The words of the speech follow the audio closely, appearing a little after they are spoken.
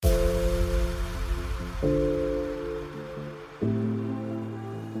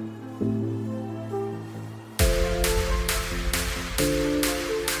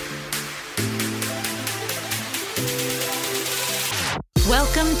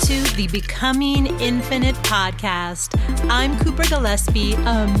Welcome to the Becoming Infinite podcast. I'm Cooper Gillespie,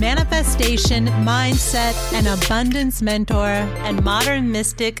 a manifestation, mindset, and abundance mentor and modern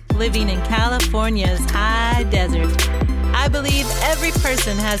mystic living in California's high desert. I believe every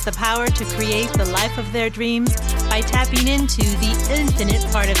person has the power to create the life of their dreams by tapping into the infinite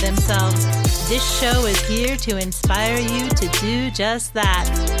part of themselves. This show is here to inspire you to do just that.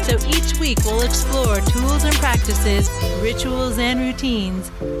 So each week we'll explore tools and practices, rituals and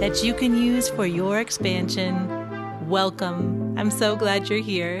routines that you can use for your expansion. Welcome. I'm so glad you're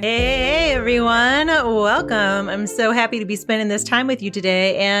here. Hey, everyone. Welcome. I'm so happy to be spending this time with you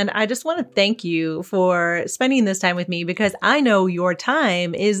today. And I just want to thank you for spending this time with me because I know your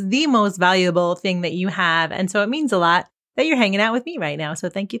time is the most valuable thing that you have. And so it means a lot that you're hanging out with me right now. So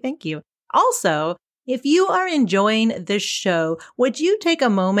thank you. Thank you. Also, if you are enjoying this show, would you take a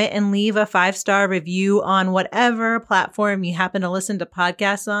moment and leave a 5-star review on whatever platform you happen to listen to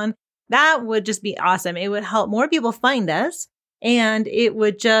podcasts on? That would just be awesome. It would help more people find us, and it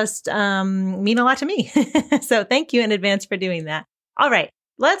would just mean a lot to me. So thank you in advance for doing that. All right,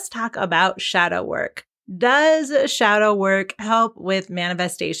 let's talk about shadow work. Does shadow work help with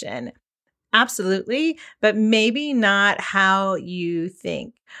manifestation? Absolutely, but maybe not how you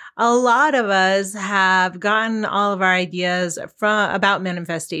think. A lot of us have gotten all of our ideas about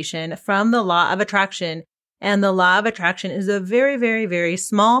manifestation from the law of attraction. And the law of attraction is a very, very, very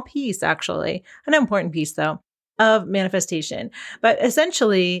small piece, actually, an important piece, though, of manifestation. But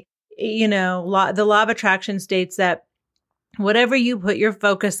essentially, the law of attraction states that whatever you put your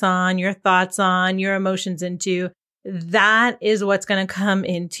focus on, your thoughts on, your emotions into, that is what's going to come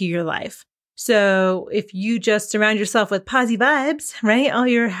into your life. So if you just surround yourself with positive vibes, right, all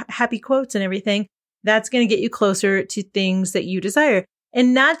your happy quotes and everything, that's going to get you closer to things that you desire.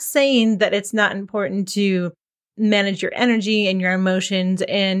 And not saying that it's not important to manage your energy and your emotions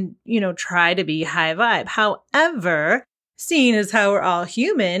and, try to be high vibe. However, seeing as how we're all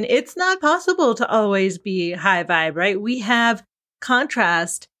human, it's not possible to always be high vibe, right? We have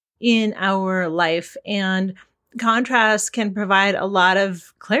contrast in our life, and contrast can provide a lot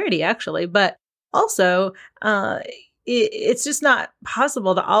of clarity, actually, but also, it's just not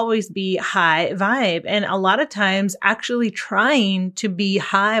possible to always be high vibe. And a lot of times actually trying to be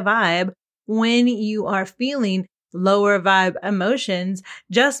high vibe when you are feeling lower vibe emotions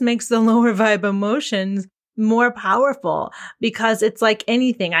just makes the lower vibe emotions more powerful, because it's like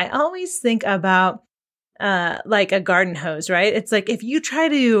anything. I always think about like a garden hose, right? It's like if you try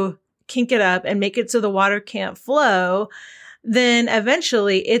to kink it up and make it so the water can't flow, then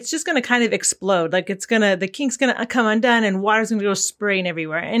eventually it's just going to kind of explode. Like the kink's going to come undone and water's going to go spraying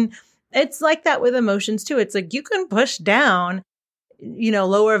everywhere. And it's like that with emotions too. It's like you can push down,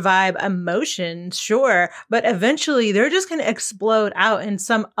 lower vibe emotions, sure, but eventually they're just going to explode out in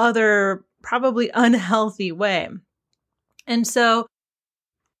some other probably unhealthy way. And so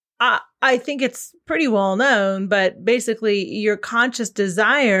I think it's pretty well known, but basically your conscious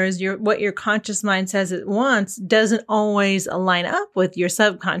desires, what your conscious mind says it wants, doesn't always align up with your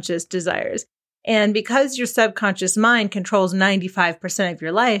subconscious desires. And because your subconscious mind controls 95% of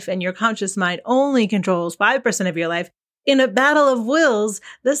your life and your conscious mind only controls 5% of your life, in a battle of wills,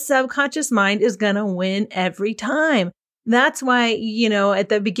 the subconscious mind is going to win every time. That's why, at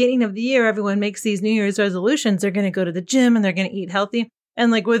the beginning of the year, everyone makes these New Year's resolutions. They're going to go to the gym and they're going to eat healthy. And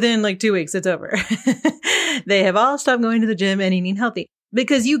within 2 weeks, it's over. They have all stopped going to the gym and eating healthy,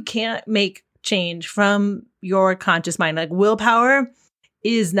 because you can't make change from your conscious mind. Willpower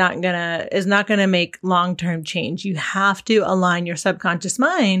is not gonna make long-term change. You have to align your subconscious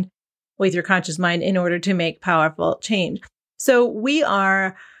mind with your conscious mind in order to make powerful change. So we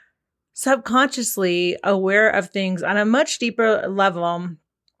are subconsciously aware of things on a much deeper level,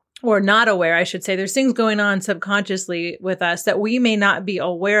 or not aware, I should say. There's things going on subconsciously with us that we may not be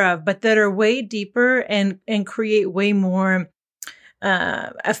aware of, but that are way deeper and create way more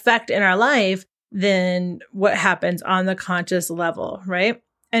effect in our life than what happens on the conscious level, right?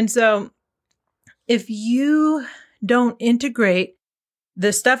 And so if you don't integrate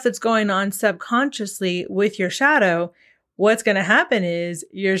the stuff that's going on subconsciously with your shadow, what's going to happen is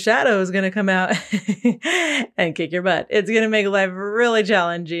your shadow is going to come out and kick your butt. It's going to make life really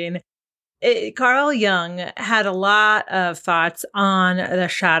challenging. Carl Jung had a lot of thoughts on the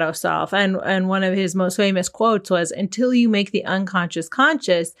shadow self. And one of his most famous quotes was, "Until you make the unconscious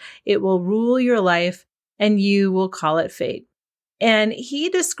conscious, it will rule your life and you will call it fate." And he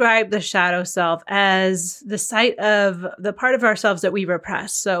described the shadow self as the site of the part of ourselves that we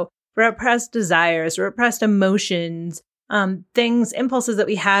repress. So repressed desires, repressed emotions, impulses that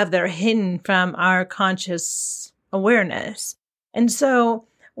we have that are hidden from our conscious awareness. And so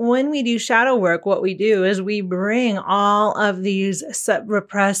when we do shadow work, what we do is we bring all of these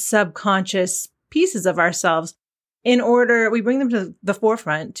repressed subconscious pieces of ourselves we bring them to the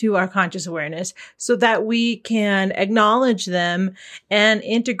forefront, to our conscious awareness, so that we can acknowledge them and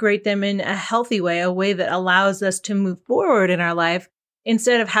integrate them in a healthy way, a way that allows us to move forward in our life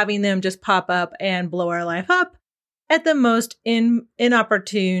instead of having them just pop up and blow our life up at the most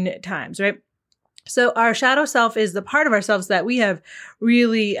inopportune times, right? So our shadow self is the part of ourselves that we have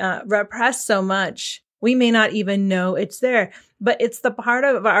really repressed so much. We may not even know it's there, but it's the part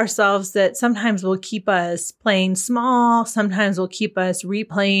of ourselves that sometimes will keep us playing small. Sometimes will keep us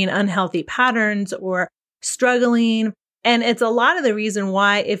replaying unhealthy patterns or struggling. And it's a lot of the reason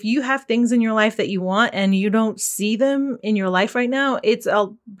why if you have things in your life that you want and you don't see them in your life right now, it's a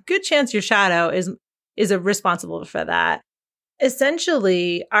good chance your shadow is responsible for that.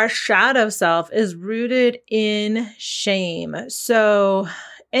 Essentially, our shadow self is rooted in shame. So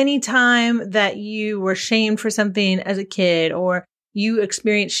anytime that you were shamed for something as a kid or you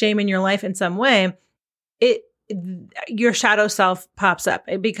experienced shame in your life in some way, your shadow self pops up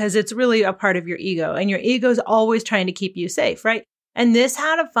because it's really a part of your ego, and your ego is always trying to keep you safe, right? And this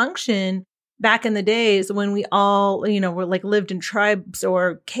had a function back in the days when we all, were lived in tribes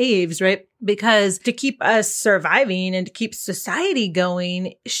or caves, right? Because to keep us surviving and to keep society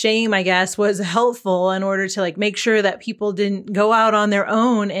going, shame, I guess, was helpful in order to make sure that people didn't go out on their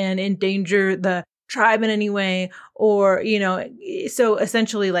own and endanger the tribe in any way, or, so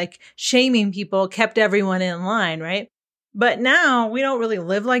essentially shaming people kept everyone in line, right? But now we don't really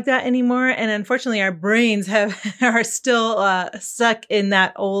live like that anymore. And unfortunately, our brains are still stuck in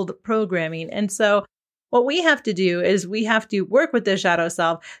that old programming. And so what we have to do is we have to work with the shadow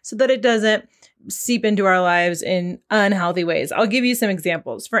self so that it doesn't seep into our lives in unhealthy ways. I'll give you some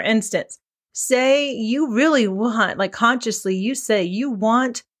examples. For instance, say you really want, consciously, you say you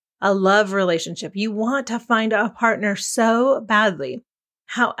want a love relationship. You want to find a partner so badly.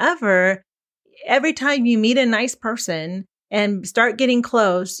 However, every time you meet a nice person and start getting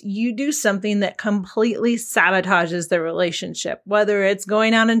close, you do something that completely sabotages the relationship, whether it's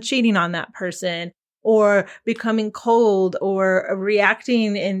going out and cheating on that person or becoming cold or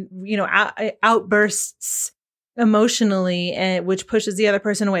reacting in, outbursts emotionally, and which pushes the other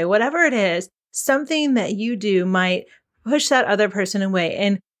person away. Whatever it is, something that you do might push that other person away.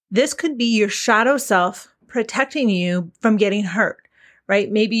 And this could be your shadow self protecting you from getting hurt, right?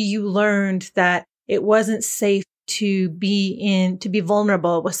 Maybe you learned that it wasn't safe to be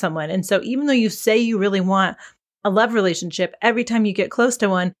vulnerable with someone. And so even though you say you really want a love relationship, every time you get close to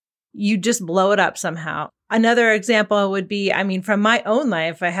one, you just blow it up somehow. Another example would be, from my own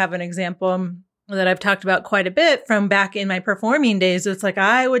life, I have an example that I've talked about quite a bit from back in my performing days. It's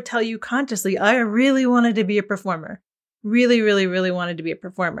I would tell you consciously, I really wanted to be a performer. Really, really, really wanted to be a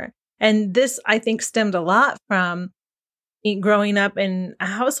performer. And this, I think, stemmed a lot from growing up in a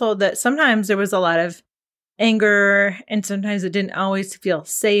household that sometimes there was a lot of anger and sometimes it didn't always feel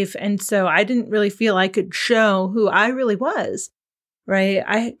safe. And so I didn't really feel I could show who I really was, right?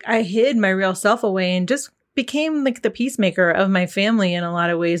 I hid my real self away and just became the peacemaker of my family in a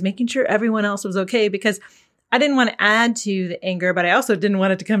lot of ways, making sure everyone else was okay because I didn't want to add to the anger, but I also didn't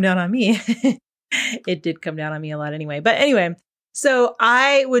want it to come down on me. It did come down on me a lot anyway. But anyway, so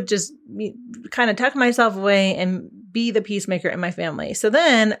I would just kind of tuck myself away and be the peacemaker in my family. So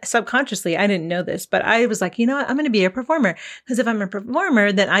then subconsciously, I didn't know this, but I was you know what? I'm going to be a performer, because if I'm a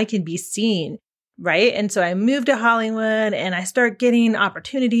performer, then I can be seen, right? And so I moved to Hollywood and I start getting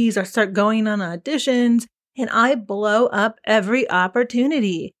opportunities or start going on auditions, and I blow up every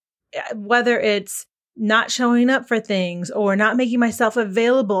opportunity, whether it's not showing up for things or not making myself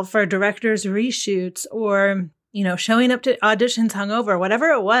available for directors' reshoots or, showing up to auditions hungover, whatever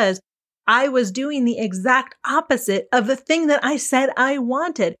it was. I was doing the exact opposite of the thing that I said I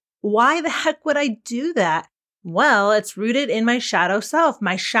wanted. Why the heck would I do that? Well, it's rooted in my shadow self.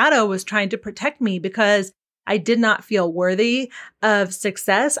 My shadow was trying to protect me because I did not feel worthy of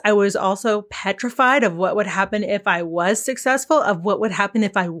success. I was also petrified of what would happen if I was successful, of what would happen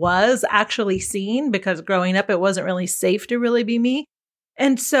if I was actually seen, because growing up, it wasn't really safe to really be me.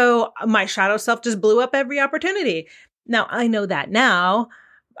 And so my shadow self just blew up every opportunity. Now, I know that now.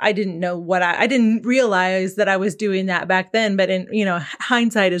 I didn't know I didn't realize that I was doing that back then, but in,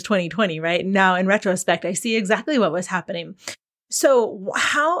 hindsight is 2020, right? Now in retrospect, I see exactly what was happening. So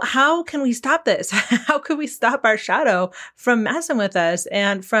how can we stop this? How could we stop our shadow from messing with us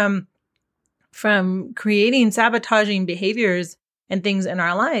and from creating sabotaging behaviors and things in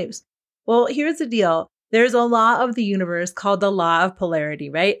our lives? Well, here's the deal. There's a law of the universe called the law of polarity,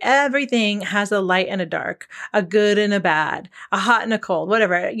 right? Everything has a light and a dark, a good and a bad, a hot and a cold,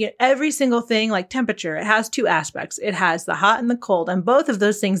 whatever. Every single thing, like temperature, it has two aspects. It has the hot and the cold, and both of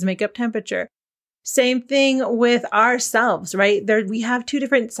those things make up temperature. Same thing with ourselves, right? We have two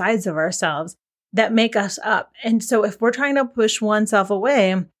different sides of ourselves that make us up. And so if we're trying to push oneself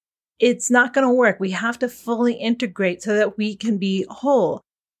away, it's not going to work. We have to fully integrate so that we can be whole.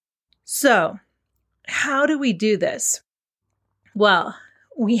 So how do we do this? Well,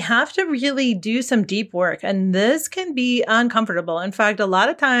 we have to really do some deep work, and this can be uncomfortable. In fact, a lot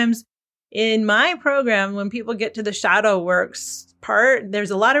of times in my program, when people get to the shadow works part,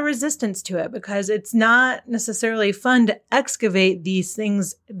 there's a lot of resistance to it because it's not necessarily fun to excavate these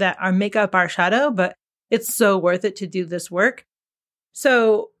things that make up our shadow, but it's so worth it to do this work.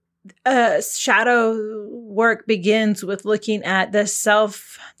 So shadow work begins with looking at the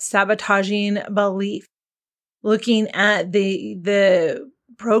self-sabotaging belief, looking at the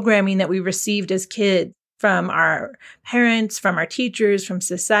programming that we received as kids from our parents, from our teachers, from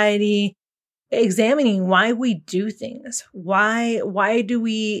society, examining why we do things. Why do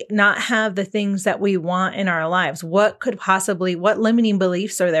we not have the things that we want in our lives? What limiting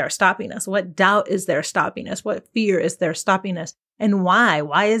beliefs are there stopping us? What doubt is there stopping us? What fear is there stopping us? And why?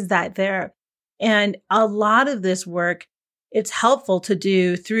 Why is that there? And a lot of this work, it's helpful to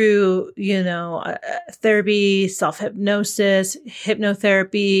do through, therapy, self-hypnosis,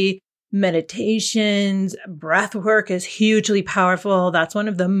 hypnotherapy, meditations, breath work is hugely powerful. That's one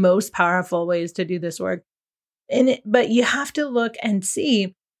of the most powerful ways to do this work. But you have to look and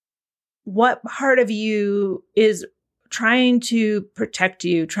see what part of you is trying to protect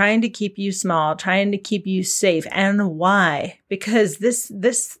you, trying to keep you small, trying to keep you safe, and why. Because this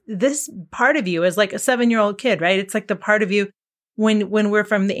part of you is like a 7-year-old kid, right? It's like the part of you when we're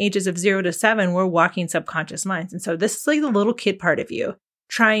from the ages of 0 to 7, we're walking subconscious minds. And so this is like the little kid part of you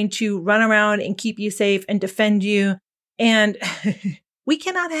trying to run around and keep you safe and defend you. And we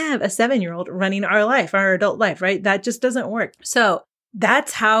cannot have a 7-year-old running our life, our adult life, right? That just doesn't work. So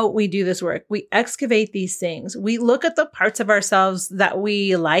that's how we do this work. We excavate these things. We look at the parts of ourselves that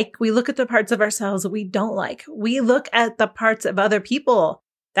we like. We look at the parts of ourselves that we don't like. We look at the parts of other people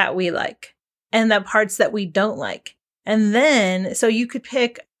that we like and the parts that we don't like. And then, so you could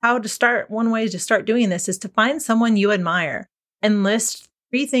pick how to start. One way to start doing this is to find someone you admire and list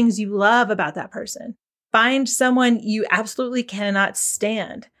 3 things you love about that person. Find someone you absolutely cannot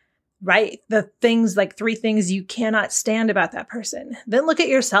stand. Write the things, like 3 things you cannot stand about that person. Then look at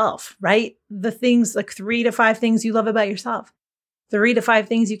yourself, right? The things, like 3 to 5 things you love about yourself, 3 to 5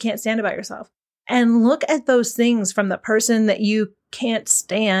 things you can't stand about yourself. And look at those things from the person that you can't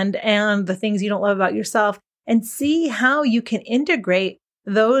stand and the things you don't love about yourself, and see how you can integrate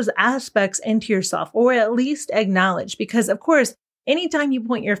those aspects into yourself, or at least acknowledge. Because of course, anytime you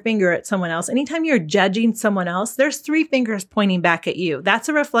point your finger at someone else, anytime you're judging someone else, there's 3 fingers pointing back at you. That's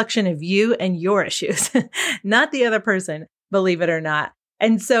a reflection of you and your issues, not the other person, believe it or not.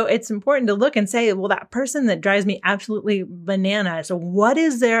 And so it's important to look and say, well, that person that drives me absolutely bananas, so what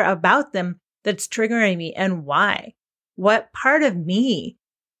is there about them that's triggering me, and why? What part of me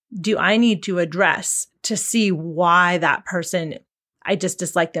do I need to address to see why that person, I just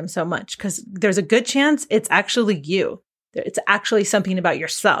dislike them so much? Because there's a good chance it's actually you. It's actually something about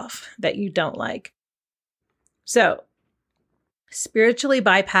yourself that you don't like. So spiritually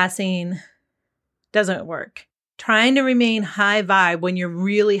bypassing doesn't work. Trying to remain high vibe when you're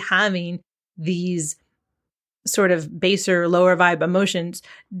really having these sort of baser, lower vibe emotions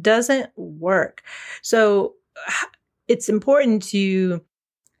doesn't work. So it's important to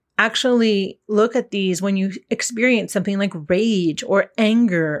actually look at these when you experience something like rage or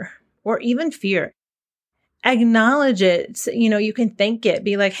anger or even fear. Acknowledge it. So, you can thank it.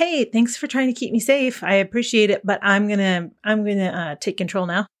 Be like, hey, thanks for trying to keep me safe. I appreciate it, but I'm going to take control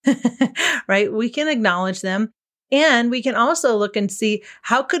now. Right? We can acknowledge them. And we can also look and see,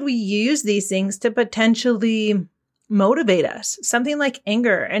 how could we use these things to potentially motivate us? Something like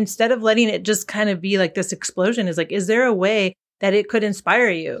anger, instead of letting it just kind of be like this explosion, is there a way that it could inspire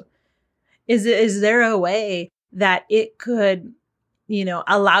you? Is there a way that it could,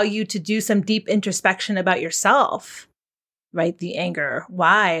 allow you to do some deep introspection about yourself, right? The anger.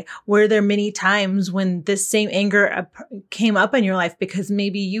 Why? Were there many times when this same anger came up in your life because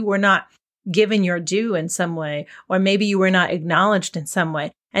maybe you were not given your due in some way, or maybe you were not acknowledged in some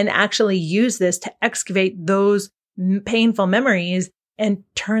way, and actually use this to excavate those painful memories and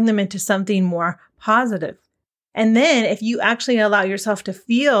turn them into something more positive. And then if you actually allow yourself to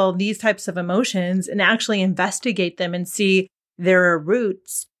feel these types of emotions and actually investigate them and see their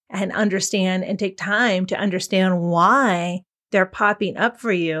roots and understand and take time to understand why they're popping up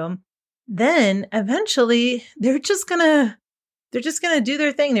for you, then eventually they're just going to do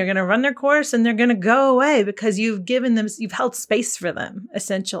their thing. They're going to run their course and they're going to go away because you've held space for them,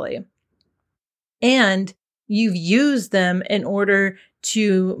 essentially. And you've used them in order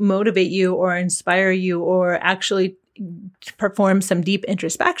to motivate you or inspire you or actually perform some deep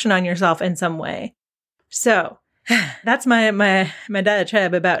introspection on yourself in some way. So that's my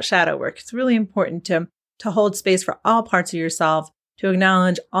diatribe about shadow work. It's really important to hold space for all parts of yourself, to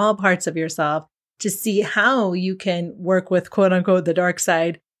acknowledge all parts of yourself, to see how you can work with quote unquote the dark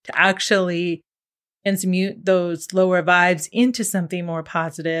side to actually transmute those lower vibes into something more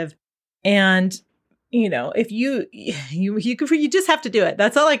positive. And, if you just have to do it.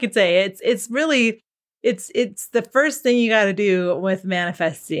 That's all I could say. It's really the first thing you got to do with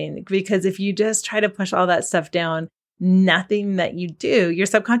manifesting, because if you just try to push all that stuff down, nothing that you do, your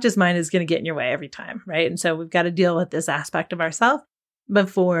subconscious mind is going to get in your way every time, right? And so we've got to deal with this aspect of ourselves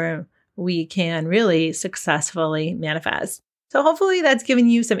before we can really successfully manifest. So hopefully that's given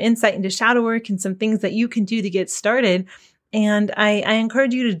you some insight into shadow work and some things that you can do to get started. And I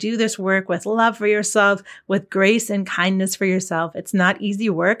encourage you to do this work with love for yourself, with grace and kindness for yourself. It's not easy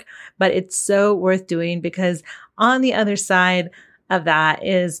work, but it's so worth doing, because on the other side of that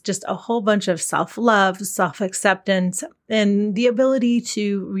is just a whole bunch of self-love, self-acceptance, and the ability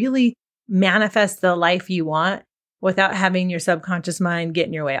to really manifest the life you want without having your subconscious mind get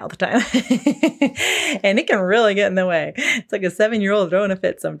in your way all the time. And it can really get in the way. It's like a 7-year-old throwing a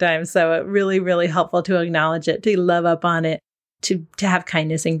fit sometimes. So it's really, really helpful to acknowledge it, to love up on it, to have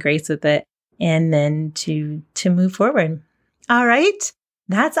kindness and grace with it, and then to move forward. All right.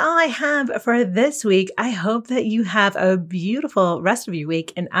 That's all I have for this week. I hope that you have a beautiful rest of your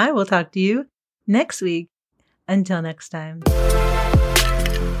week, and I will talk to you next week. Until next time.